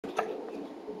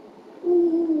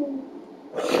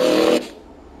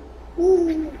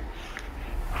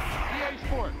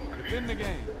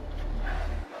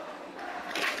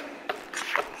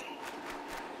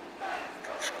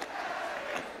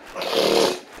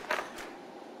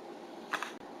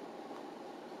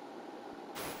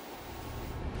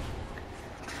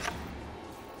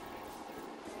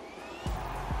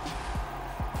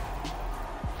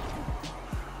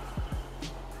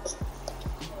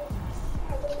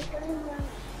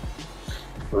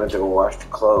We have to go wash the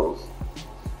clothes.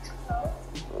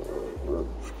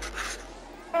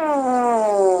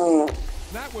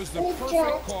 That was the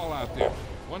perfect call out there.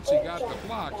 Once he got the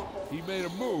blocks, he made a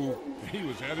move. He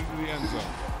was headed to the end zone.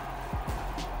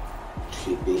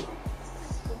 Sheepy.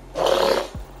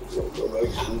 He's gonna go back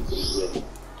sleeping.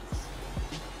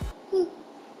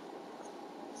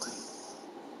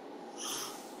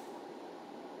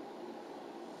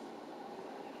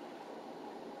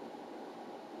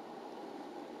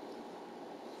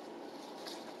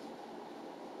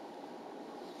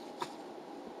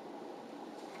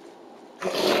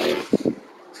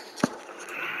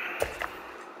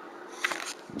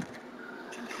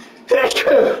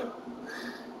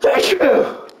 Thank you.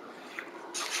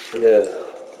 Yeah.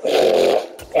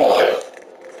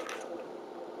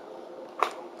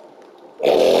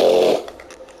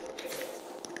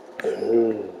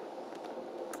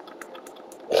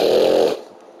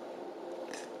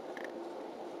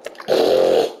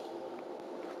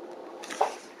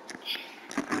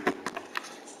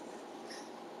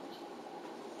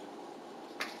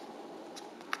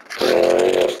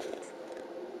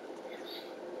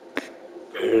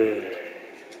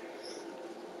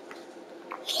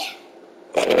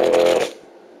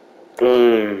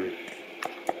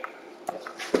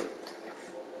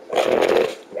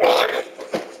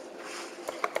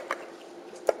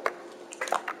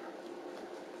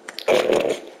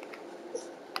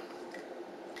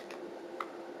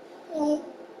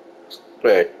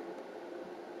 Hey.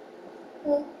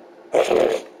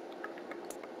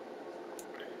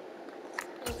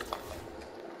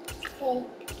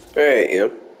 Hey,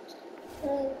 Em.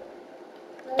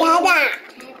 Dada.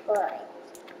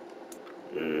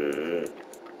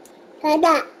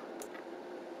 Dada.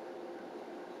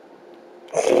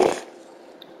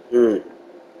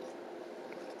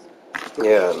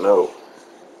 Yeah, no.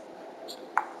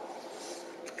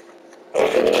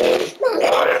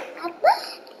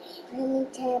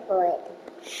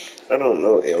 I don't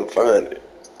know, Em. Find it.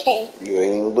 Okay. You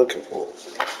ain't even looking for it.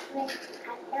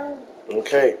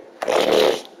 Okay.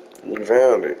 You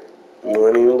found it. You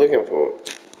ain't even looking for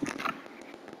it.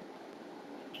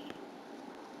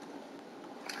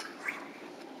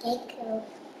 Thank you.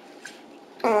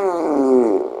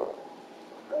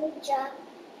 Good job.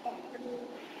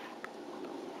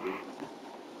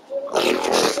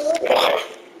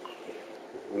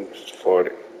 It's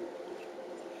 40.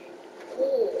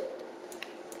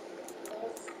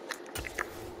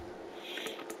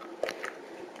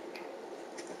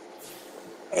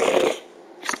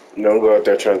 Don't go out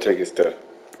there trying to take his stuff.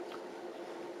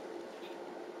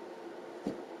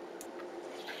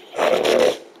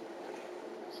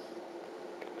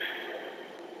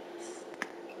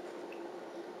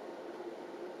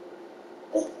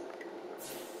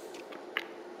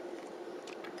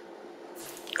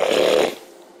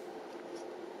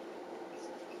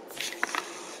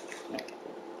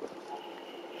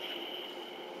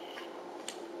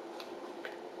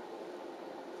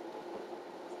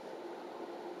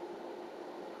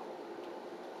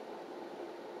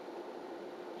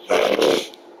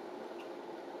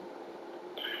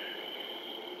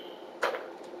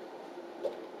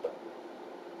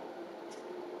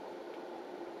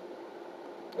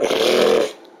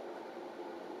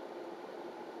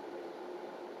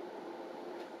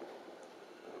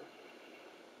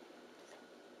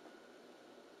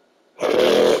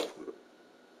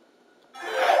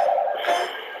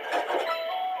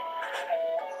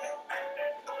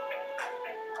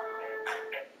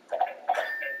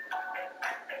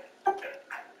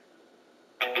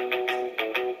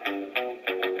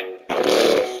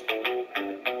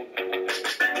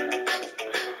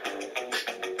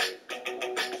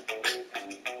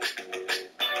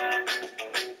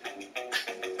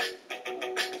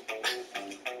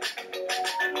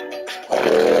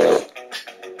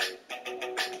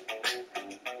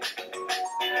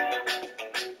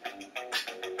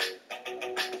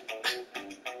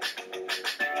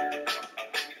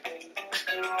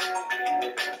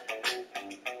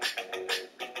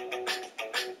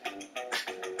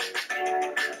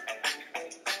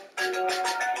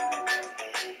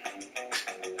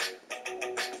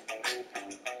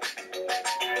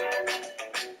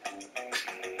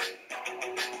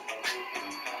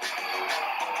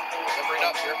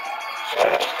 Up here. Oh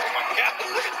my God!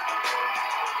 Look at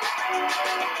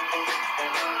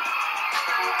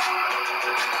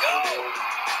go!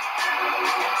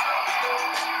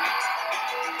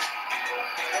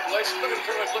 Let's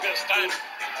look at his time.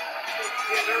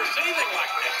 He's never seen anything like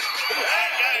this. Hey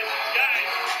guys!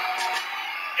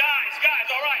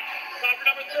 All right. Time for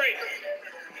number 3.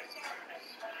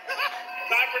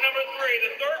 Time for number 3.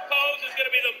 The third pose is going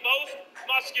to be the most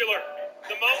muscular.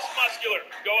 The most muscular.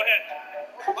 Go ahead.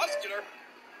 Muscular?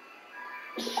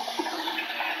 Is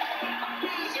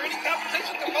there any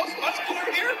competition for most muscular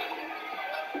here?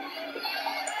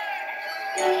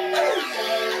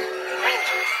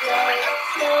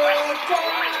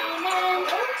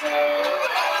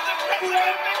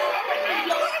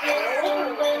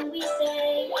 When we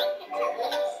say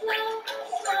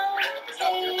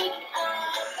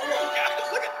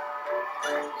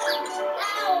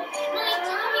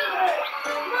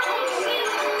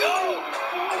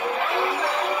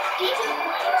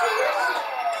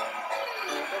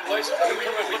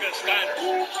Look at Steiner.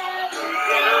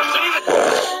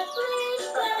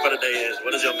 For the day is,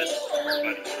 what is your message?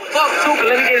 Fuck Tuka,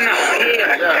 let me get it now.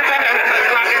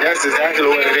 Yeah. That's exactly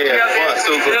what it is. Fuck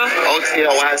Super.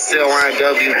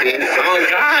 OTLYCLYW, bitch. Oh,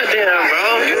 goddamn,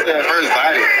 bro. You said first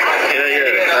body. Hell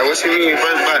yeah. Like, what you mean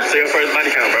first body? Say your first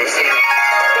body count, bro.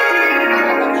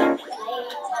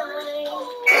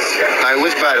 Like,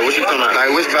 which body? What you talking about?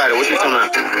 Like, which body? What you talking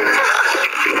about?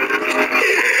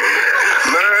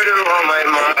 Murder on my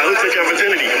mom. Who took your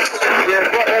virginity? Yeah,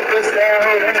 fuck that bitch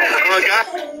down. Oh, God.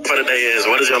 For the day is,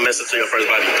 what is your message to your first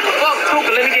body? Fuck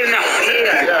Tuka, let me get it now.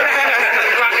 Yeah.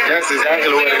 That's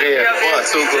exactly what it is. Fuck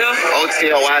Super.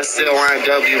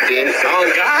 OTLYCLYW, bitch. Oh,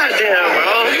 goddamn,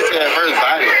 bro. You said first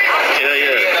body. Hell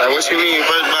yeah. Like, what you mean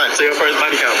first body? Say your first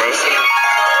body count, bro.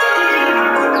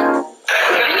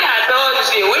 You got toys and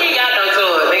shit. We ain't got no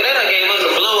toys. Nigga, they done gave us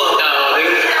a blow up dog,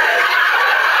 nigga.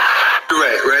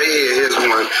 Right here. Here's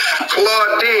one.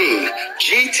 Claudine.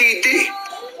 GTD.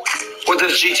 What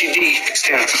does GTD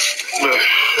stand for?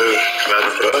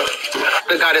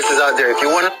 The goddesses out there. If you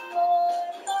want to.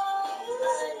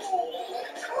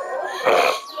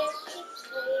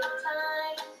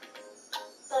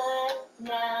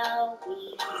 Now we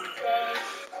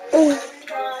say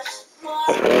that's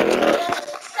better.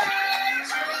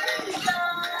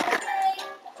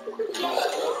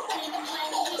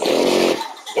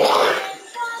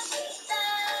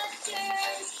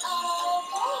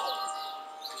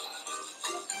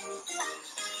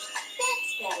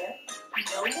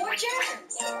 No more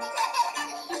germs. Now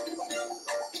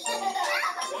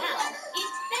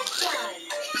it's bedtime.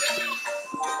 We're having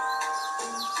fun.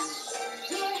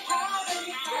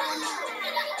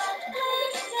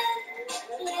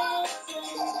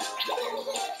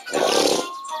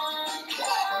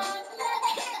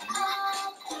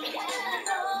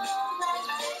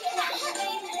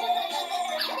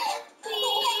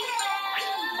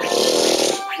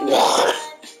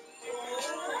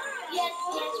 Yes,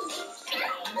 yes,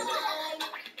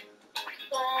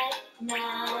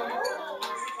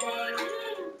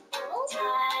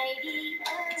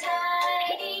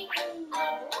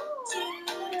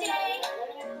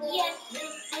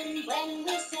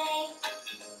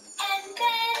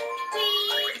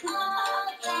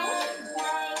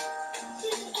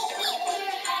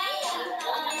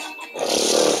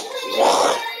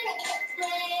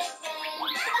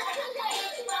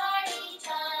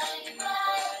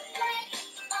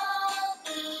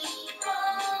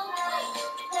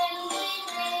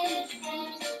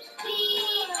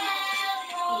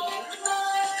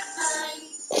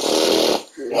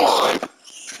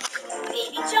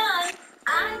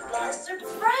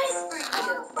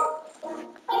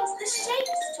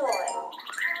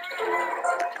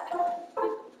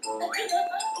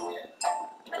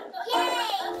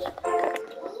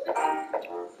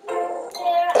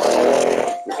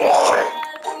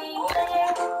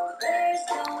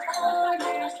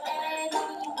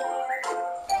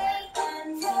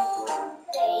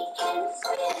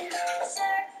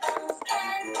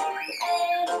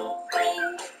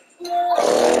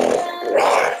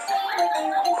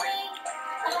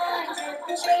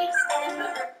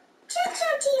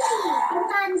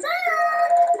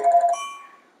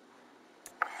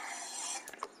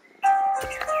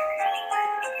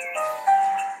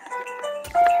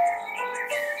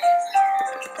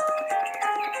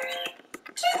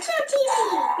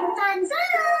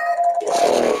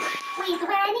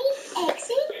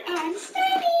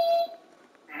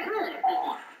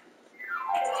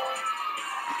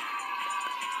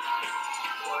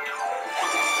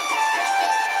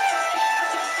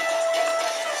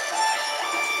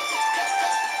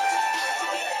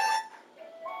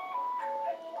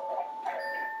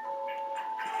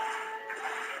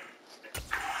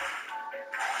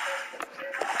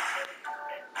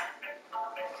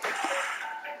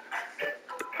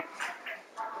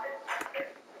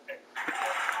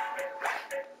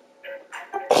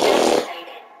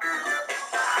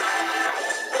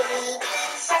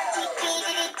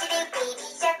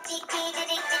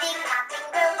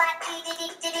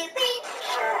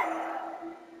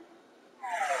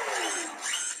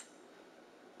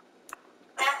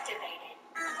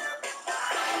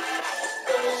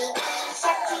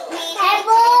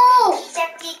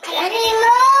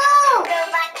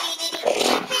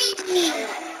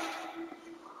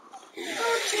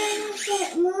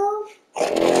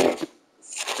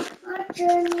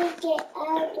 Activated.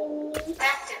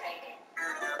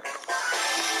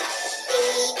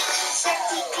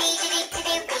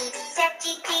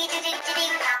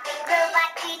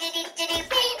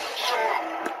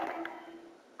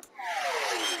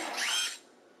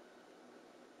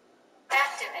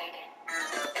 Activated.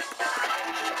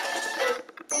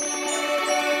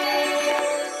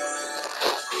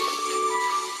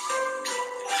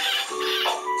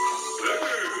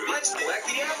 Let's collect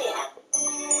the apple.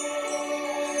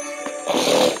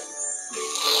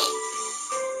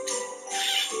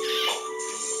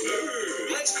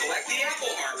 Let's collect the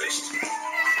apple harvest.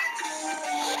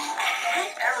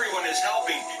 Everyone is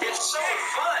helping. It's so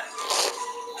fun.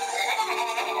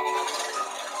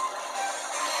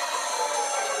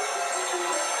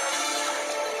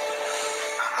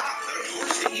 Of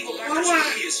course, the evil Dr.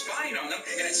 Spooky is spying on them,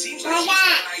 and it seems like she's got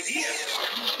an idea.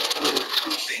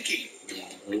 Thinking.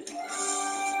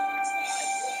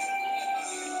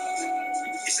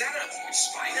 Is that a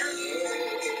spider?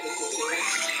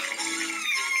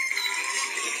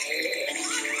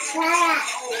 Oh,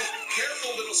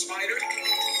 careful, little spider.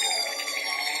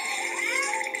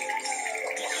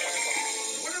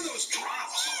 What are those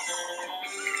drops?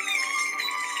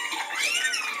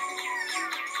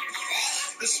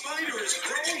 The spider is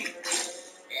growing.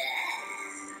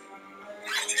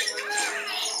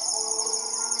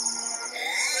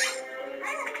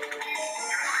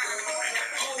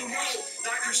 Oh no!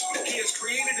 Dr. Spooky has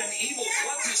created an evil,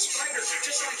 gluttonous spider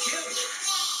just like him.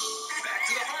 Back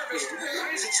to the harvest. Why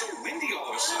is it so windy all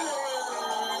of a sudden?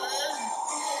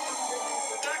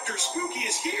 Dr. Spooky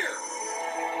is here.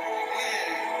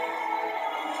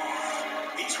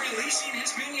 He's releasing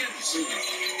his minions.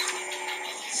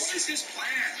 What is his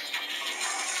plan?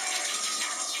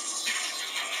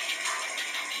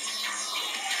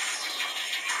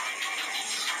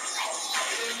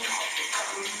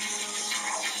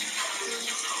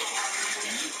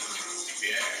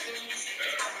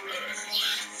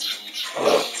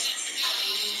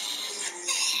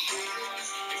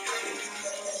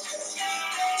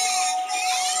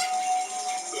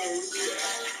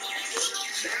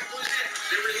 That was it.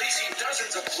 They're releasing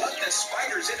dozens of gluttonous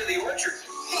spiders into the orchard.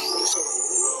 Oh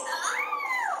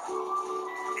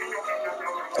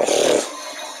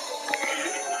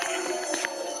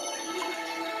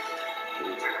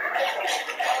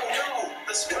no!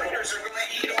 The spiders are going to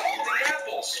eat all the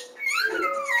apples.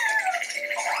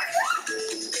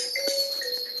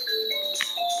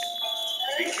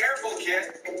 Be careful, kid.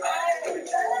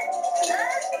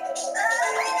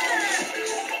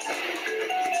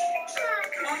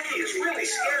 Monkey is really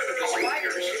scared of the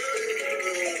spiders.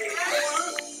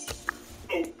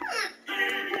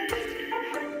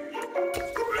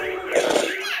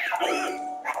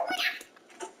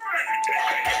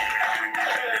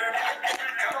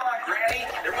 Come on, Granny.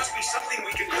 There must be something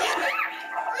we can do.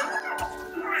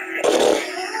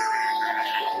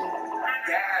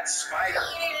 Bad spider.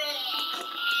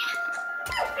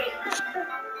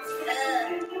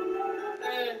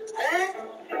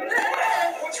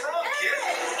 What's wrong, kid?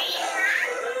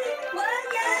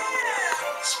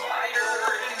 Spider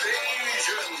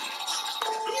invasion.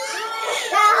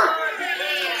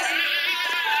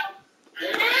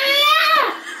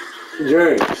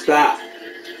 Jerry, stop.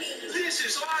 This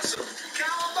is awesome.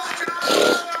 Cowabunga!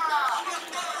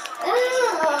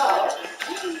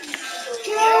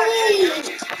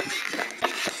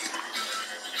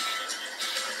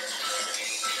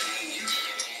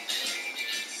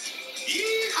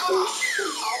 Yeehaw!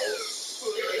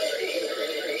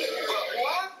 But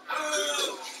what?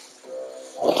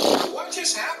 What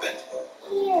just happened?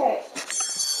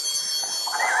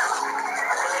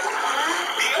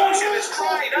 The ocean is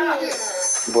dried up.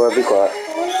 Boy, be quiet.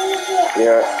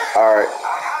 Yeah, alright.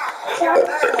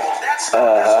 That's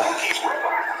Spooky's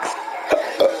robot.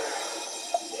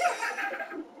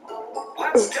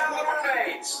 Let's tell the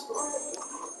mermaids.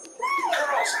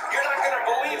 Girls, you're not going to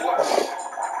believe what...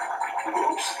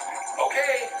 Oops.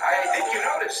 Okay, I think you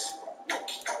noticed.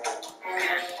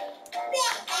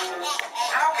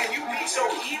 How can you be so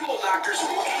evil, Dr.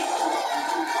 Spooky?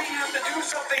 We have to do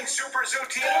something, Super Zoo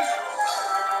team.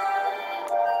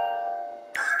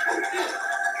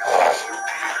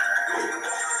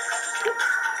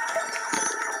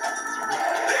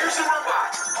 There's the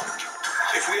robot.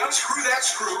 If we unscrew that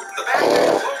screw, the back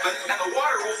will open and the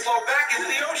water will flow back into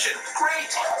the ocean.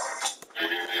 Great!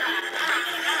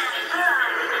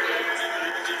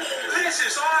 This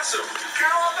is awesome!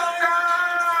 Cowabunga!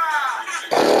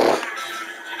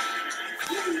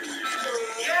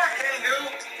 Yeah, Kangu!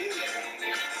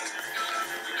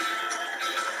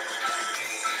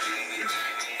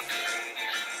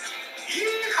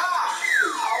 Yeehaw!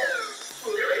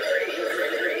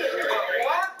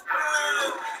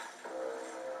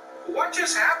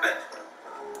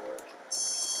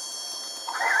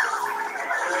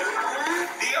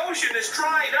 ocean is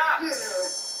dried up.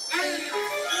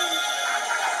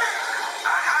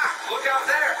 Aha! Look out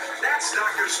there. That's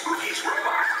Dr. Spooky's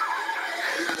robot.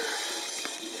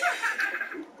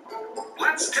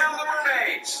 Let's tell the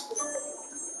mermaids.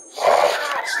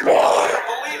 Girls, you won't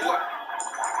believe what?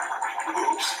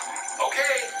 Oops.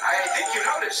 Okay, I think you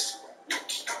noticed.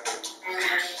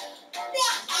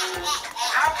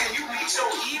 How can you be so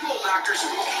evil, Dr.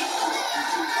 Spooky?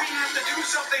 We have to do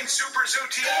something, Super Zoo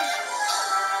team.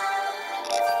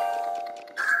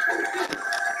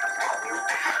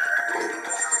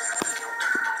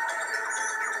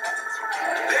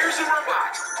 There's the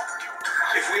robot.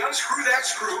 If we unscrew that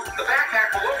screw, the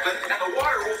backpack will open and the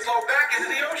water will flow back into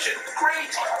the ocean.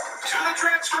 Great! To the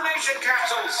transformation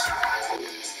capsules.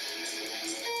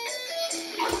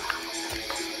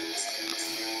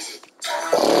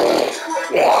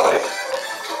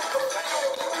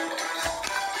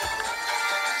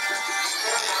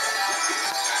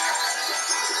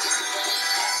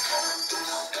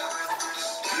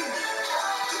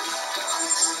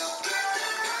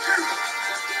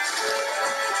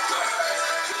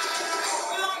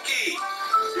 Monkey!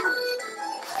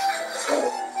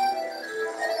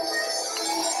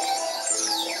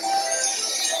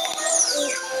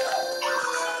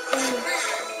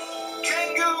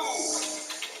 Kangaroo!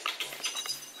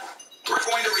 We're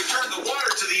going to return the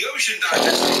water to the ocean,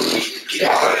 Dr. Spooky.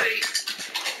 Get ready.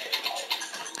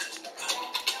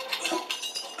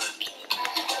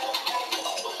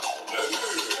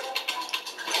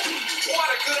 What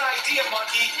a good idea,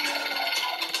 Monkey.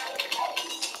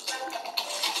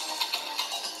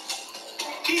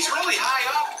 He's really high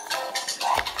up.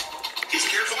 He's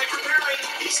carefully preparing.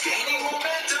 He's gaining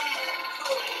momentum.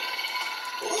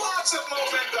 Lots of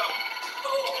momentum.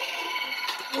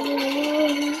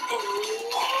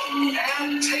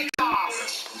 And take off.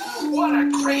 What a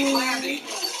great landing.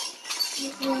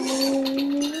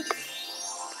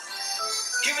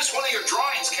 Give us one of your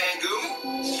drawings, Kangaroo.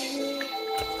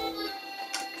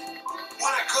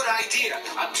 What a good idea.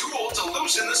 A tool to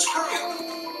loosen the screw.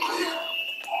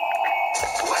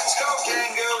 Let's go,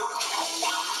 Kangaroo.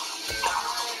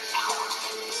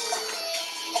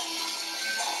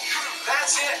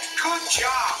 That's it. Good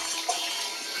job.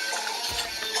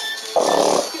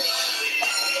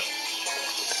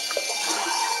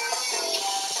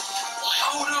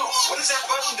 Oh no, what does that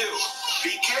button do?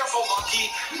 Be careful,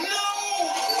 Monkey. No!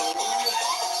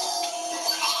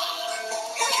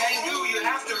 Kangaroo, you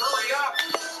have to hurry up.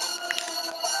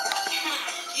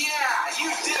 Yeah, you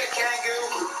did it, Kangaroo.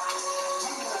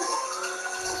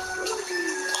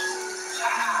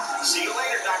 See you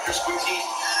later, Dr. Spooky.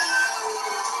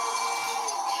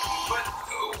 But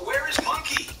where is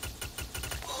Monkey?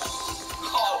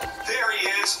 Oh, there he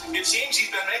is. It seems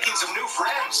he's been making some new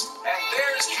friends. And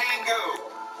there's Kangaroo.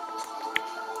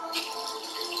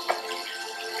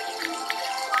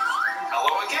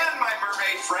 Hello again, my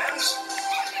mermaid friends.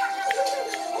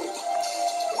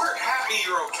 We're happy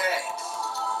you're okay.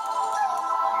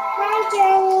 Hi,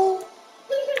 Jenny.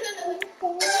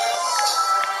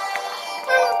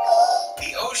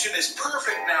 The ocean is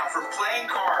perfect now for playing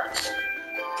cards.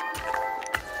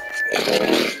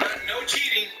 But no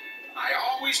cheating. I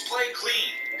always play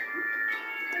clean.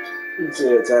 It's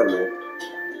happening.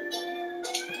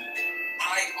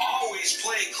 I always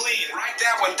play clean. Write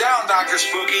that one down, Dr.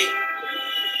 Spooky.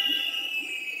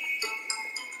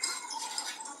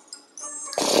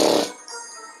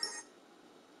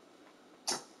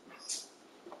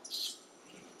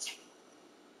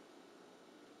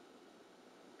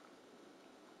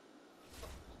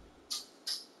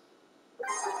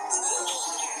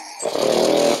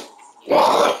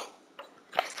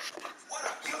 What a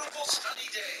beautiful sunny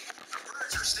day. The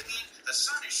birds are singing, the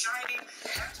sun is shining, and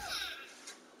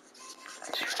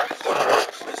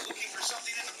everyone is looking for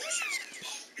something in the bushes.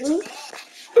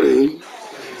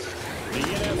 The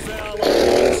NFL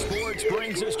and sports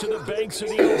brings us to the banks of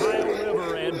the Ohio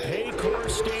River and Paycor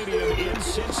Stadium in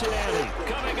Cincinnati.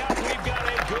 Coming up, we've got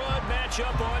a good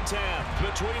matchup on tap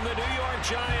between the New York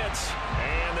Giants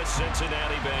and the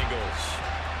Cincinnati Bengals.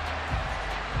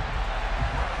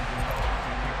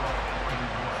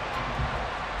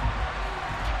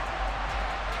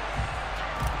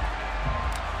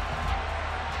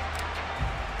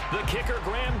 The kicker,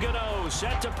 Graham Gano,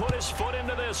 set to put his foot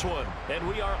into this one. And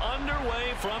we are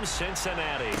underway from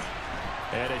Cincinnati.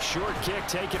 And a short kick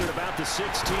taken at about the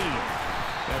 16.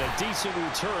 And a decent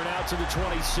return out to the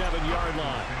 27-yard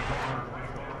line.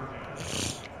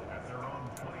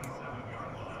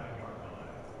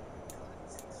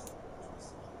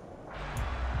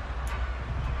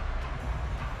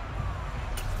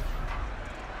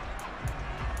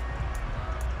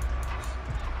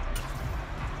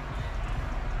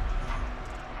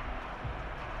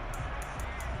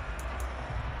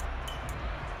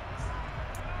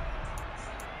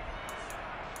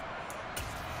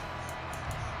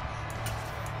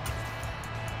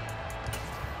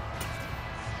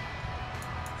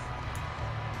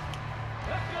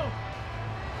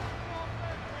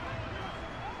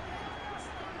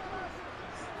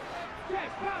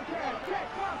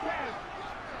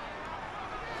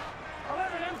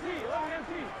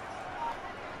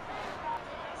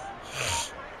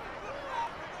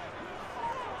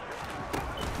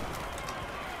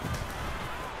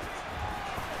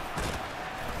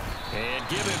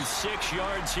 Give him 6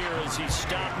 yards here as he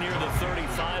stopped near the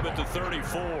 35 at the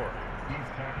 34.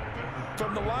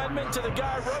 From the lineman to the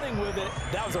guy running with it,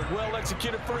 that was a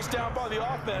well-executed first down by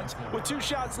the offense. With 2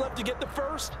 shots left to get the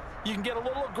first, you can get a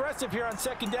little aggressive here on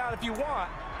second down if you want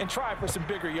and try for some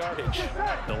bigger yardage.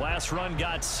 The last run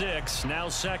got 6, now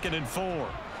 2nd and 4.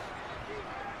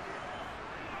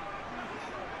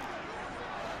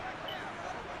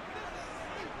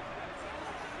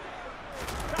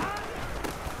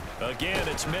 Again,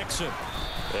 it's Mixon.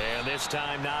 And this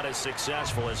time not as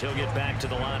successful as he'll get back to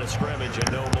the line of scrimmage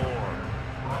and no more.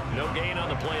 No gain on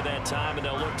the play that time, and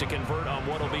they'll look to convert on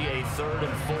what will be a 3rd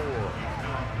and 4.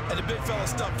 And the big fella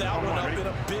stuffed that one up in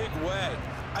a big way.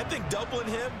 I think doubling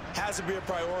him has to be a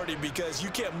priority because you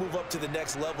can't move up to the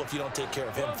next level if you don't take care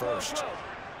of him first.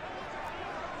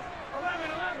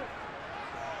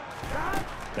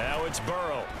 Now it's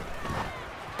Burrow.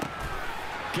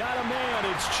 Got a man.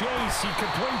 It's Chase. He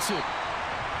completes it.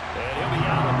 And he'll be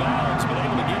out of bounds, but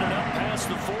able to get it up past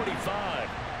the 45.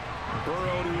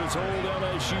 Burrow to his old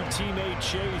LSU teammate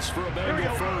Chase for a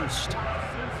Bengal first.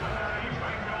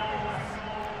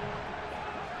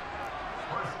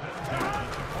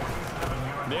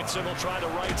 Mixon will try the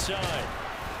right side.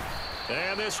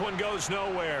 And this one goes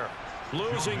nowhere.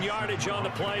 Losing yardage on the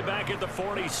play back at the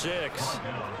 46.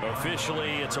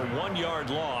 Officially, it's a 1-yard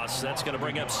loss. That's going to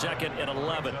bring up 2nd and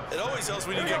 11. It always helps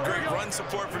when you get great run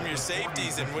support from your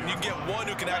safeties, and when you get one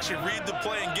who can actually read the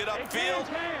play and get upfield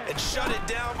and shut it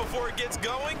down before it gets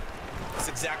going, that's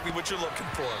exactly what you're looking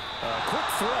for. A quick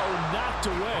throw knocked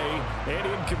away and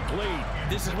incomplete.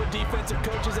 This is what defensive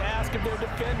coaches ask of their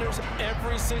defenders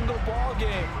every single ball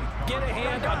game. Get a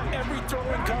hand on every throw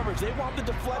in coverage. They want the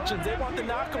deflections. They want the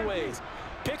knockaways.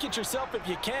 Pick it yourself if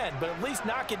you can, but at least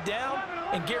knock it down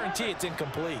and guarantee it's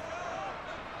incomplete.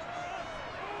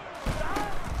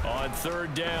 On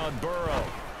 3rd down, Burrow.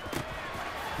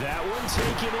 That one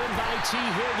taken in by T.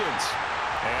 Higgins.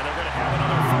 And they're going to have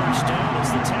another first down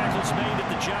as the tackle's made at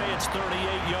the Giants'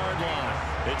 38-yard line.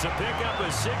 It's a pickup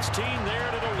of 16 there,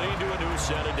 and it'll lead to a new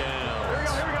set of downs.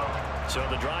 Here we go. So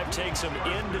the drive takes them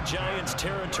into Giants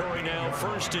territory now,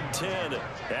 1st and 10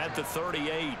 at the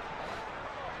 38.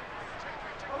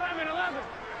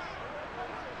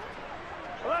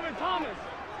 11 Thomas.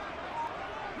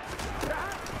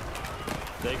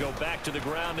 They go back to the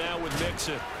ground now with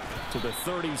Mixon to the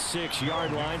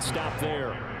 36-yard line. Stop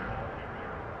there.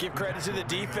 Give credit to the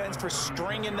defense for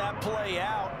stringing that play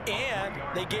out, and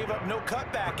they gave up no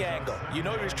cutback angle. You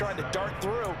know he was trying to dart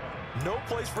through. No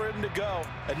place for him to go.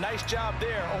 A nice job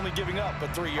there, only giving up a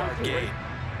 3-yard gain.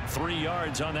 3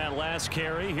 yards on that last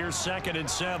carry. Here's 2nd and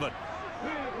 7.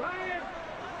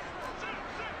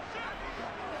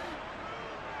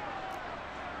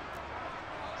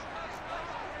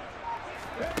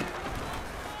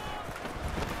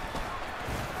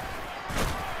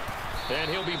 And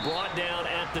he'll be brought down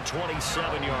at the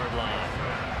 27-yard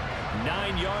line.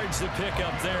 9 yards to pick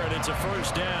up there, and it's a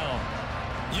first down.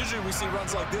 Usually we see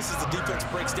runs like this as the defense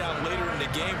breaks down later in the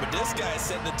game, but this guy is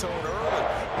setting the tone early,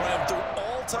 running through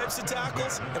all types of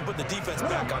tackles and put the defense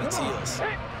back on its heels.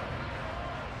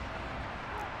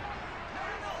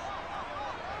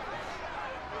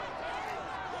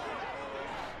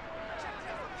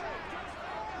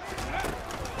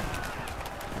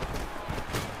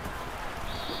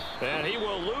 And he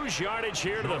will lose yardage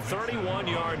here to the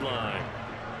 31-yard line.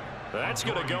 That's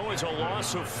going to go as a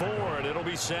loss of 4, and it'll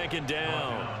be 2nd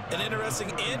down. An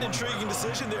interesting and intriguing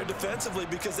decision there defensively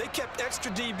because they kept extra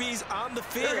DBs on the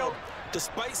field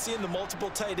despite seeing the multiple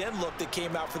tight end look that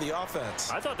came out for the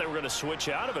offense. I thought they were going to switch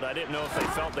out of it. I didn't know if they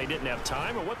felt they didn't have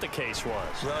time or what the case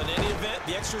was. Well, in any event,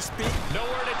 the extra speed.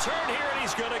 Nowhere to turn here, and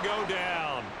he's going to go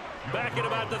down. Back at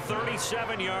about the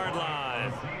 37-yard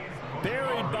line.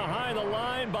 Buried behind the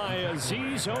line by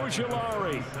Azeez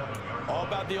Ojulari. All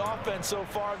about the offense so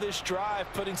far this drive,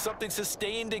 putting something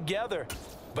sustained together.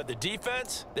 But the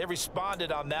defense, they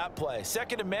responded on that play.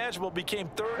 2nd and manageable became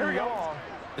 3rd and long.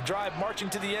 The drive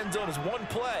marching to the end zone is one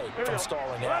play from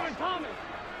stalling out. 11 Thomas.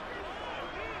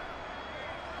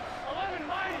 11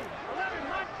 Mighty.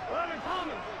 11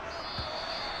 Thomas.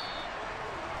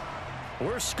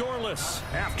 We're scoreless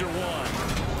after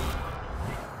 1.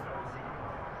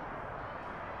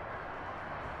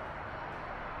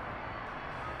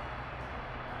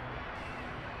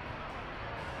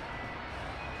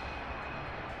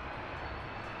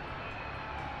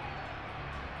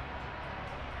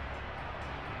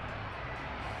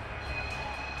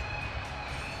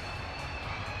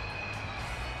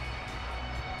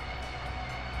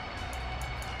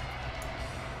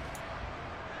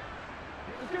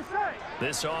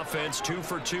 This offense 2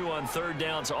 for 2 on third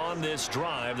downs on this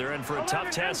drive. They're in for a tough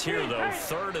test here, though.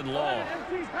 3rd and long.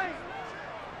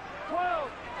 12.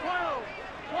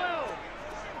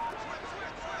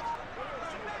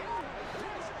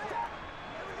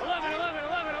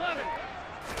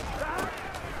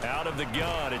 Out of the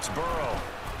gun, it's Burrow.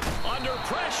 Under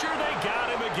pressure, they got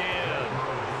him again.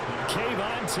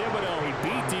 Kayvon Thibodeau, he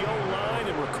beat the O-line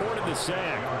and recorded the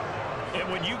sack. And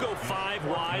when you go 5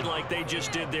 wide like they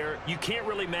just did there, you can't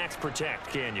really max protect,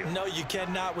 can you? No, you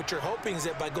cannot. What you're hoping is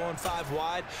that by going 5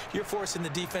 wide, you're forcing the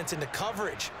defense into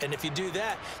coverage. And if you do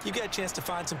that, you get a chance to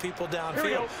find some people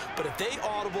downfield. But if they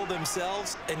audible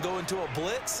themselves and go into a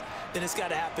blitz, then it's got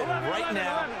to happen right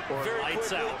now, or very lights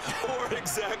quickly, out. or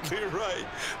exactly right.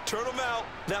 Turn them out,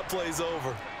 that play's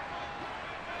over.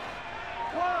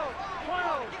 12.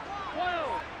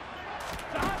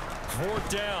 4th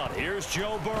down. Here's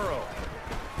Joe Burrow.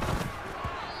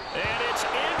 And it's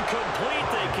incomplete.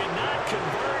 They cannot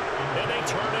convert, and they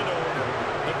turn it over.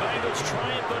 The Bengals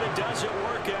try it, but it doesn't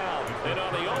work out. And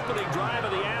on the opening drive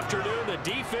of the afternoon, the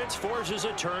defense forces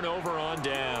a turnover on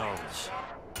downs.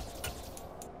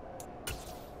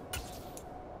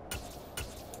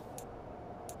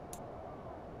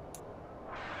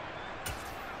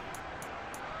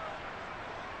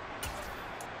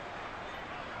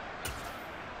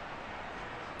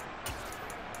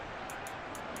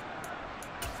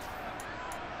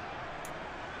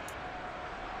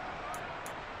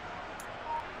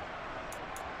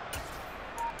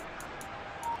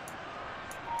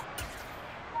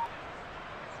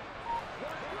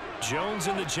 Jones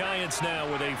and the Giants now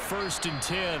with a 1st and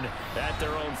 10 at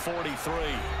their own 43.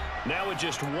 Now with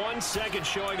just 1 second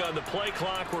showing on the play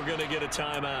clock, we're going to get a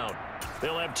timeout.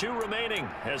 They'll have 2 remaining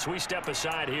as we step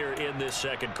aside here in this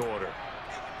second quarter.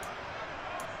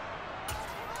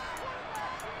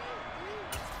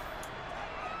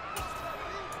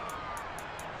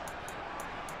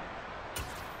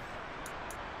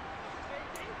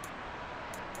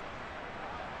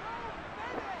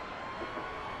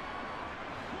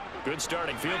 Good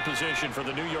starting field position for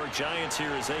the New York Giants here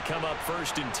as they come up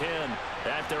 1st and 10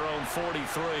 at their own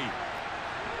 43.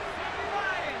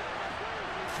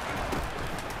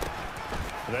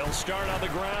 They'll start on the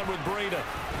ground with Breida.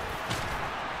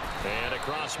 And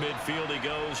across midfield he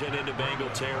goes and into Bengal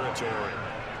territory.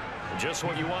 Just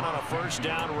what you want on a 1st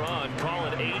down run. Call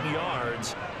it 8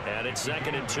 yards, and it's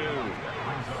 2nd and 2.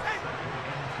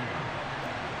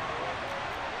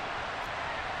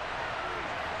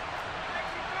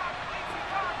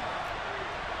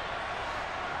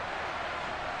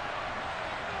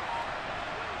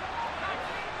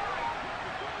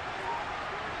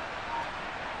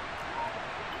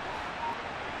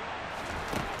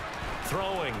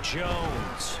 Throwing,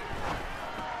 Jones.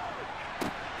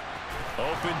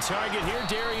 Open target here,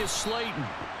 Darius Slayton.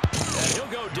 And he'll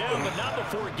go down, but not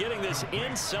before getting this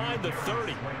inside the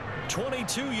 30.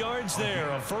 22 yards there,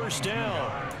 a 1st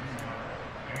down.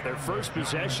 Their first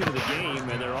possession of the game,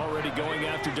 and they're already going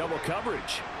after double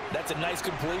coverage. That's a nice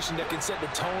completion that can set the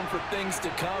tone for things to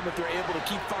come if they're able to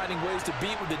keep finding ways to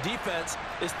beat what the defense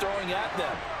is throwing at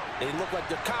them. They look like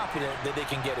they're confident that they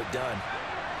can get it done.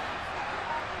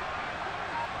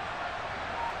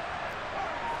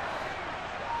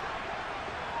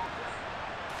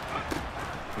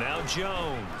 Now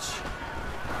Jones.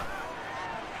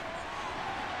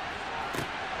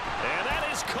 And that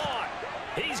is caught.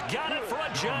 He's got it for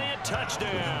a Giant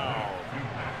touchdown.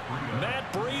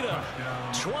 Matt Breida,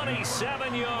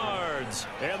 27 yards.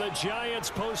 And the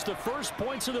Giants post the first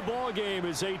points of the ball game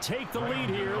as they take the lead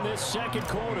here in this second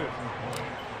quarter.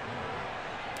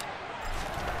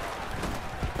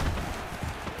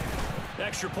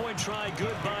 Extra point try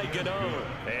good by Gano.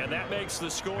 And that makes the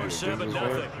score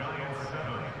 7-0.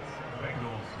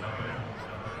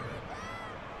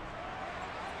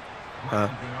 Huh?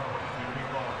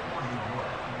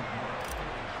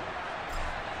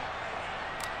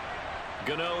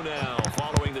 Gano now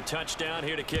following the touchdown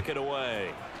here to kick it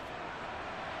away.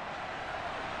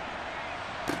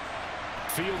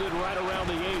 Fielded right around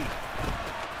the 8.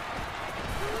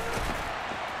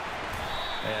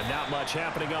 And not much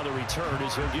happening on the return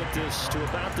as he'll get this to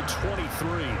about the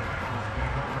 23.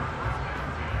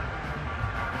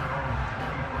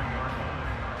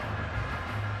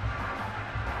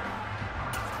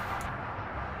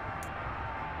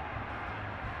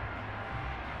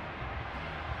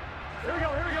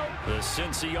 The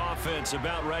Cincy offense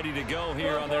about ready to go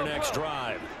here on their next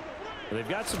drive. They've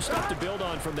got some stuff to build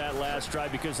on from that last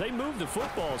drive because they moved the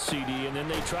football, CD, and then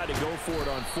they tried to go for it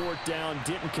on 4th down,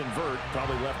 didn't convert,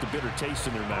 probably left a bitter taste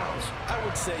in their mouths. I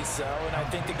would say so, and I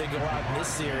think that they go out in this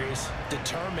series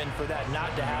determined for that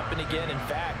not to happen again. In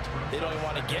fact, they don't even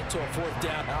want to get to a 4th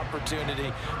down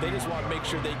opportunity. They just want to make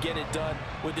sure they get it done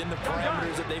within the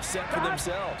parameters that they've set for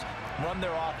themselves. Run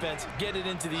their offense, get it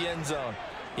into the end zone.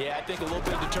 Yeah, I think a little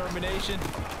bit of determination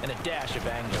and a dash of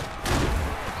anger.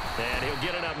 And he'll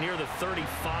get it up near the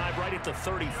 35, right at the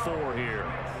 34 here.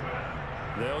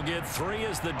 They'll get 3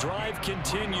 as the drive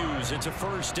continues. It's a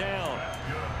 1st down.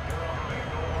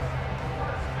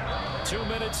 2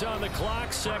 minutes on the clock,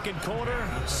 2nd quarter,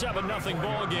 7-0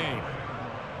 ball game.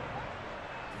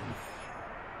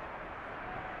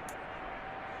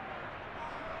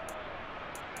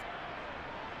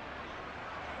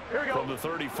 Here we go. From the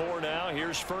 34 now,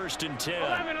 here's 1st and 10.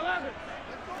 11.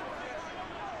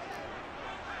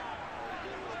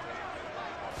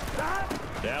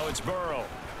 Now it's Burrow.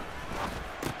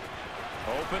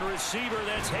 Open receiver,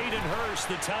 that's Hayden Hurst,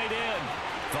 the tight end.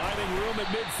 Finding room at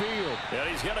midfield. And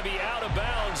he's going to be out of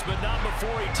bounds, but not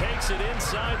before he takes it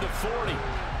inside the 40.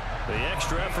 The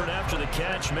extra effort after the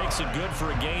catch makes it good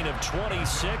for a gain of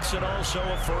 26 and also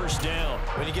a 1st down.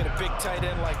 When you get a big tight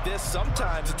end like this,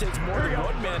 sometimes it takes more than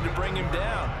one man to bring him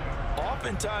down.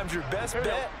 Oftentimes your best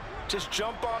bet, just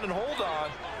jump on and hold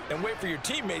on and wait for your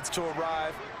teammates to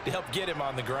arrive to help get him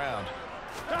on the ground.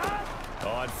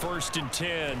 On 1st and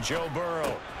 10, Joe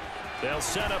Burrow. They'll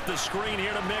set up the screen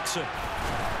here to Mixon.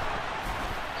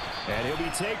 And he'll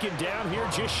be taken down here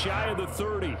just shy of the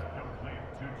 30.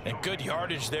 And good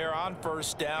yardage there on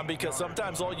 1st down, because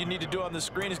sometimes all you need to do on the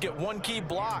screen is get one key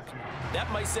block. That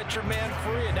might set your man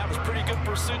free, and that was pretty good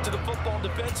pursuit to the football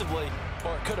defensively,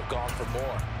 or it could have gone for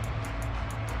more.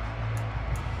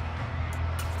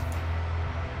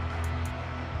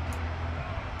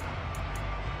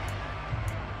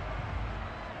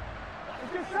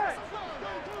 Get set.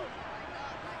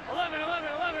 11.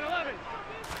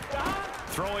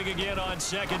 Throwing again on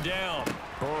 2nd down.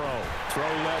 Burrow, throw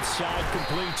left side,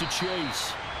 complete to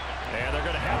Chase. And they're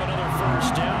going to have another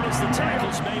 1st down as the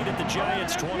tackle's made at the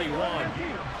Giants' 21.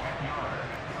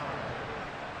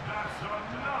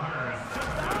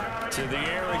 To the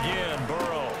air again,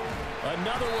 Burrow.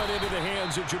 Another one into the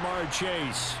hands of Jamar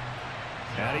Chase.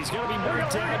 And he's going to be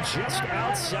marked down just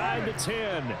outside the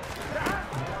 10.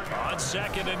 On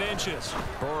 2nd and inches,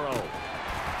 Burrow.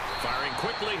 Firing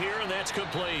quickly here, and that's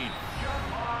complete.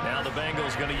 Now the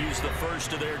Bengals going to use the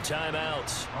first of their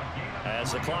timeouts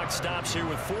as the clock stops here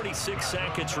with 46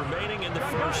 seconds remaining in the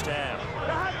 1st half.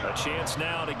 A chance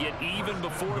now to get even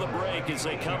before the break as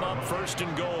they come up 1st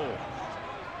and goal.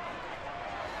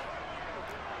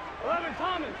 11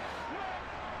 Thomas.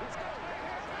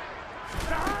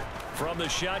 From the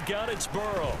shotgun, it's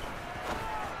Burrow.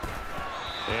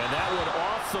 And that one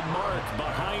off the mark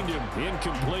behind him,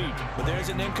 incomplete. But there's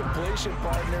an incompletion,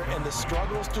 partner, and the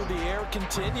struggles through the air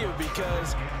continue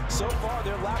because so far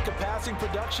their lack of passing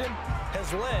production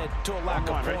has led to a lack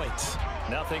of points.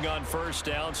 Nothing on 1st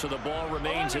down, so the ball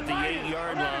remains at the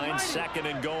 8-yard line, 2nd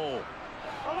and goal.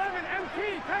 11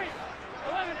 MT, tape.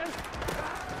 11 MT.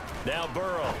 Now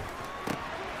Burrow.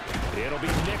 It'll be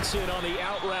Nixon on the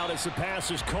out route as the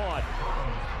pass is caught.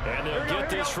 And they'll get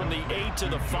this from the 8 to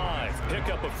the 5.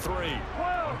 Pickup of 3.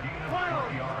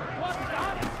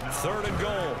 3rd and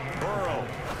goal. Burrow.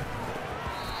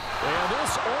 And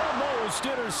this almost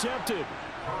intercepted.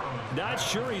 Not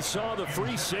sure he saw the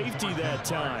free safety that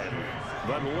time.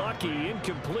 But lucky,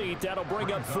 incomplete. That'll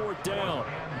bring up 4th down.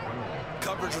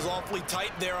 Coverage was awfully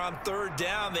tight there on 3rd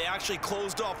down. They actually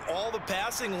closed off all the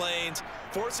passing lanes,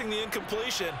 forcing the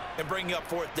incompletion and bringing up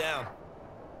 4th down.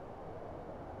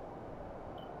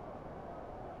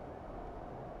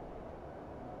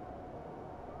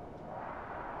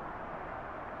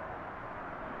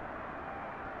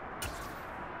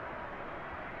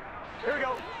 Here we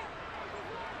go.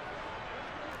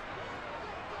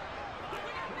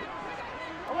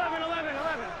 11.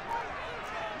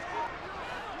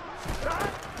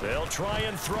 They'll try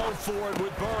and throw for it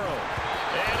with Burrow.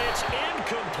 And it's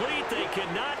incomplete. They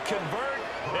cannot convert,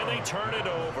 and they turn it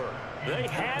over. They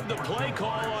had the play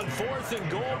call on 4th and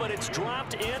goal, but it's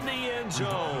dropped in the end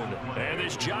zone. And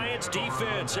this Giants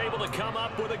defense able to come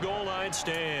up with a goal line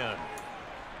stand.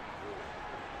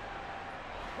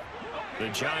 The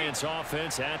Giants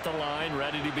offense at the line,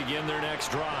 ready to begin their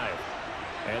next drive.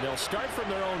 And they'll start from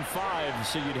their own 5,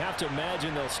 so you'd have to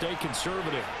imagine they'll stay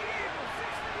conservative.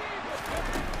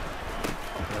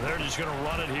 And they're just going to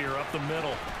run it here up the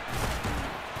middle.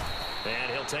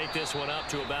 And he'll take this one up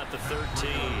to about the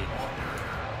 13.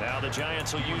 Now the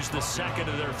Giants will use the 2nd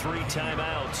of their 3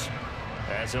 timeouts.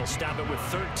 as he'll stop it with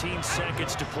 13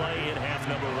 seconds to play in half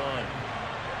number one.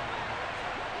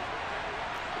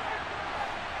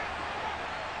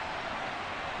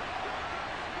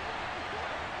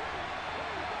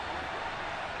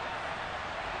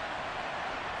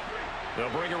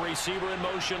 They'll bring a receiver in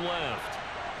motion left.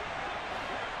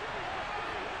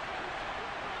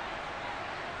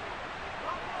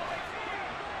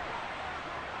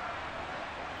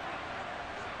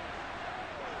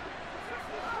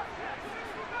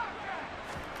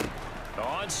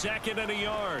 On second and a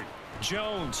yard,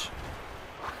 Jones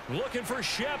looking for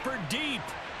Shepard deep.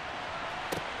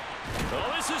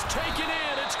 Oh, this is taken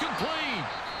in. It's complete.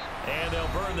 And they'll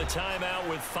burn the timeout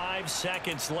with 5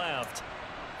 seconds left.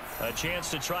 A chance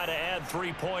to try to add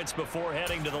 3 points before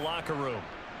heading to the locker room.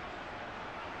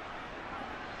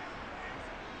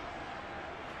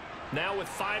 Now with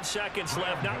 5 seconds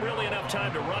left, not really enough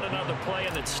time to run another play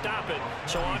and then stop it.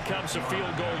 So on comes the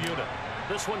field goal unit.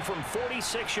 This one from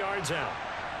 46 yards out.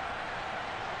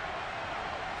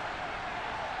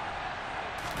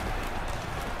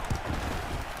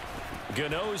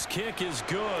 Gano's kick is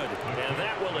good, and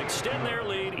that will extend their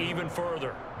lead even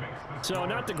further. So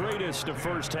not the greatest of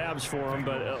first halves for them,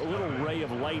 but a little ray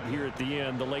of light here at the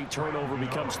end. The late turnover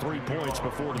becomes 3 points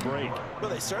before the break. Well,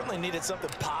 they certainly needed something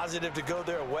positive to go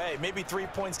their way. Maybe 3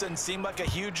 points doesn't seem like a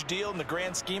huge deal in the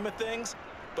grand scheme of things,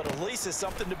 but at least it's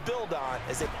something to build on.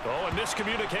 As Oh, and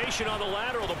miscommunication on the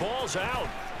lateral. The ball's out.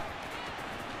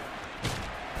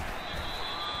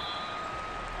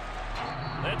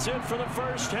 That's it for the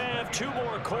first half. 2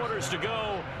 more quarters to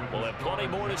go. We'll have plenty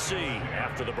more to see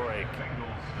after the break.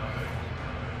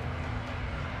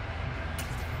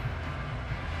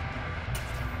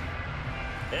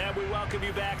 And we welcome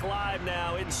you back live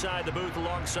now inside the booth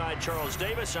alongside Charles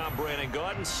Davis. I'm Brandon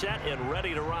Gaudin, set and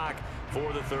ready to rock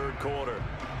for the third quarter.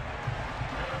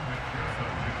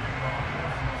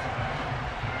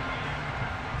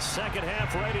 Second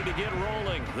half ready to get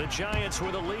rolling. The Giants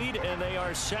with a lead, and they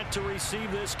are set to receive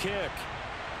this kick.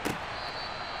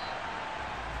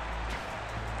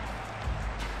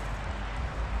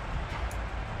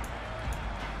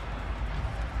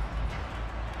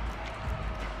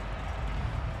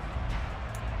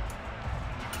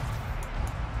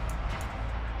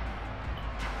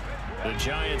 The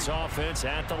Giants offense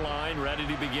at the line, ready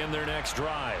to begin their next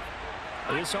drive.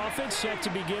 This offense set to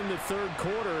begin the third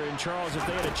quarter, and Charles, if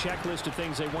they had a checklist of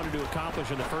things they wanted to accomplish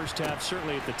in the first half,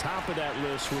 certainly at the top of that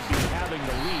list would be having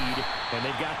the lead, and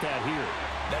they've got that here.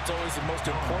 That's always the most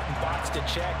important box to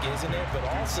check, isn't it? But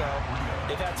also,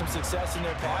 they've had some success in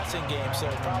their passing game, so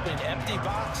probably an empty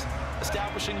box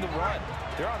establishing the run.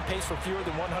 They're on pace for fewer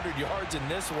than 100 yards in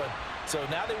this one, so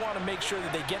now they want to make sure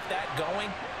that they get that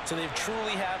going so they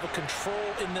truly have a control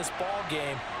in this ball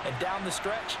game, and down the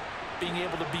stretch, being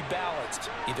able to be balanced,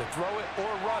 either throw it or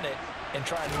run it, and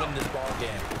try and win this ball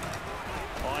game.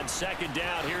 On second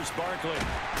down, here's Barkley.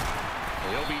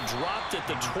 He'll be dropped at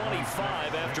the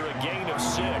 25 after a gain of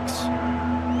 6.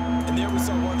 And there we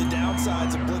saw one of the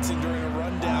downsides of blitzing during a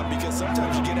rundown, because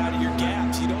sometimes you get out of your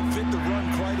gaps. You don't fit the run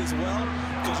quite as well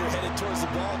because you're headed towards the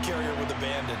ball carrier with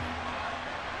abandon.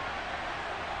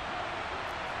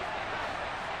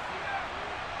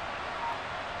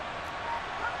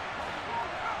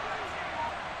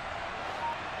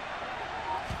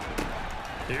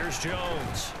 Here's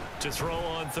Jones to throw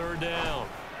on third down.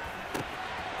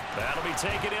 That'll be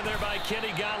taken in there by Kenny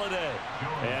Galladay.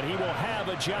 And he will have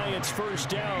a Giants first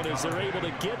down as they're able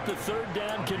to get the third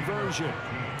down conversion.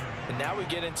 And now we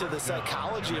get into the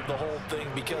psychology of the whole thing,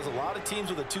 because a lot of teams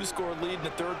with a 2-score lead in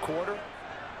the third quarter,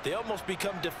 they almost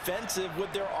become defensive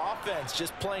with their offense,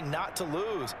 just playing not to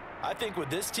lose. I think with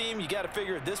this team, you got to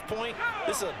figure at this point,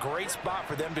 this is a great spot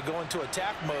for them to go into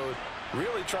attack mode,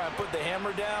 really try and put the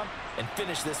hammer down and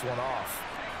finish this one off.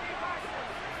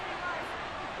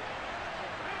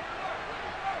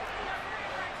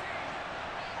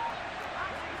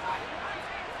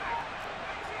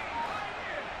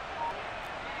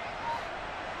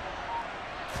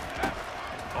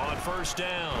 On first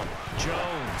down,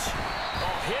 Jones.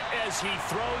 Hit as he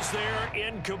throws there,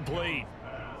 incomplete.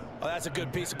 Well, that's a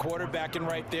good piece of quarterbacking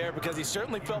right there, because he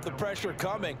certainly felt the pressure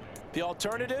coming. The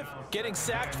alternative, getting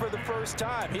sacked for the first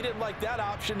time. He didn't like that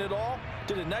option at all.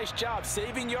 Did a nice job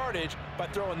saving yardage by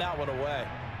throwing that one away.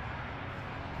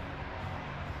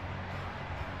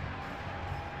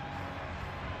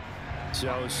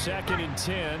 So second and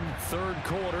 10, third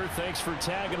quarter. Thanks for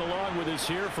tagging along with us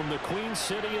here from the Queen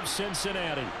City of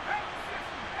Cincinnati.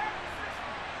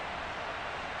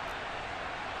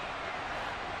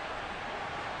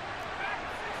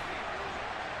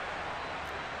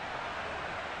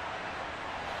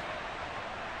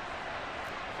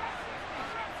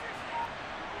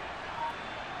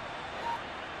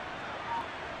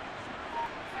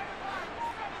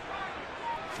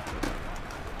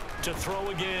 To throw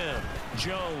again,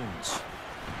 Jones.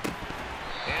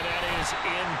 And that is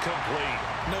incomplete.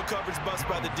 No coverage bust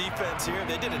by the defense here.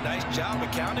 They did a nice job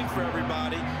accounting for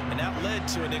everybody, and that led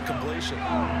to an incompletion.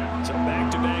 So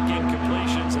back-to-back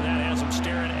incompletions, and that has them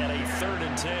staring at a 3rd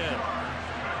and 10.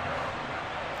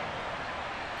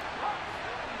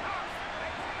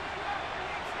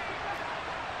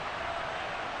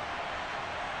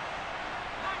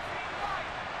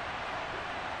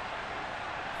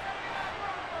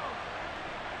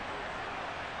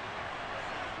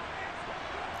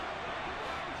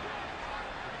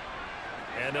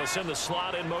 And they'll send the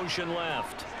slot in motion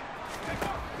left.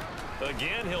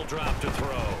 Again, he'll drop to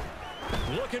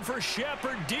throw. Looking for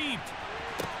Shepard deep.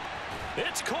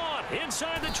 It's caught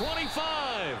inside the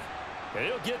 25. And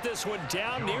he'll get this one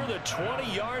down near the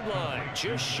 20-yard line,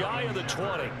 just shy of the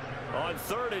 20. On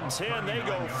 3rd and 10, they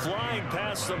go flying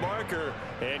past the marker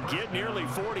and get nearly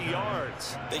 40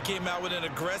 yards. They came out with an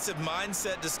aggressive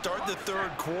mindset to start the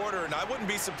 3rd quarter, and I wouldn't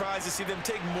be surprised to see them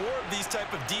take more of these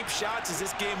type of deep shots as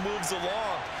this game moves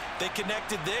along. They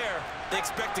connected there. They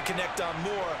expect to connect on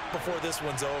more before this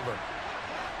one's over.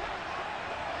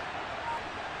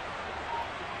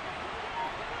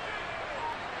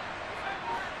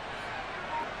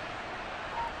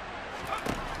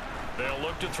 They'll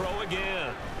look to throw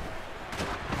again.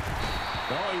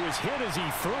 Oh, he was hit as he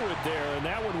threw it there, and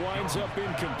that one winds up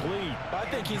incomplete. I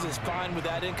think he's as fine with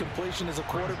that incompletion as a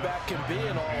quarterback can be,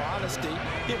 in all honesty.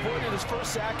 He avoided his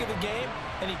first sack of the game,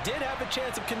 and he did have a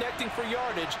chance of connecting for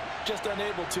yardage, just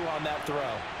unable to on that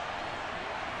throw.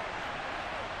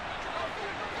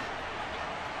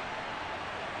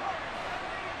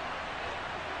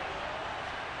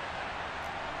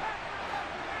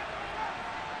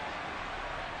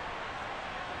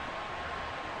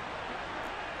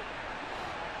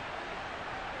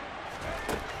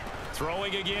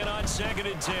 Throwing again on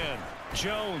 2nd and 10.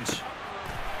 Jones.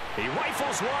 He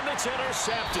rifles one that's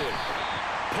intercepted.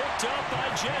 Picked up by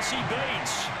Jesse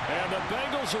Bates. And the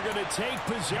Bengals are going to take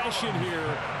possession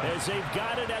here as they've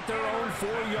got it at their own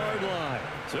 4-yard line.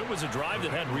 So it was a drive that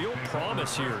had real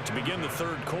promise here to begin the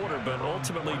 3rd quarter, but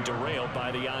ultimately derailed by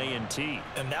the INT.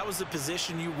 And that was the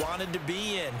position you wanted to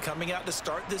be in. Coming out to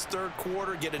start this 3rd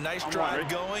quarter, get a nice drive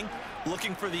going,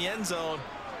 looking for the end zone.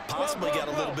 Possibly got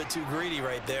a little bit too greedy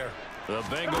right there. The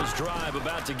Bengals drive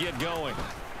about to get going.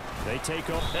 They take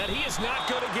off, and he is not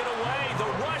going to get away.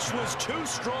 The rush was too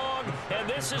strong, and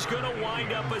this is going to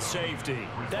wind up a safety.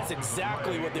 That's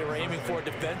exactly what they were aiming for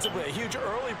defensively. A huge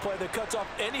early play that cuts off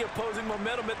any opposing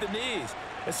momentum at the knees.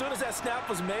 As soon as that snap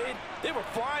was made, they were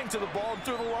flying to the ball and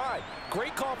through the line.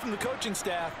 Great call from the coaching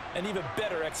staff, and even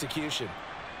better execution.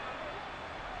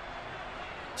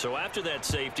 So after that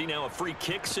safety, now a free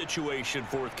kick situation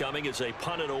forthcoming as they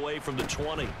punt it away from the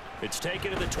 20. It's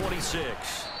taken to the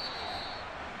 26.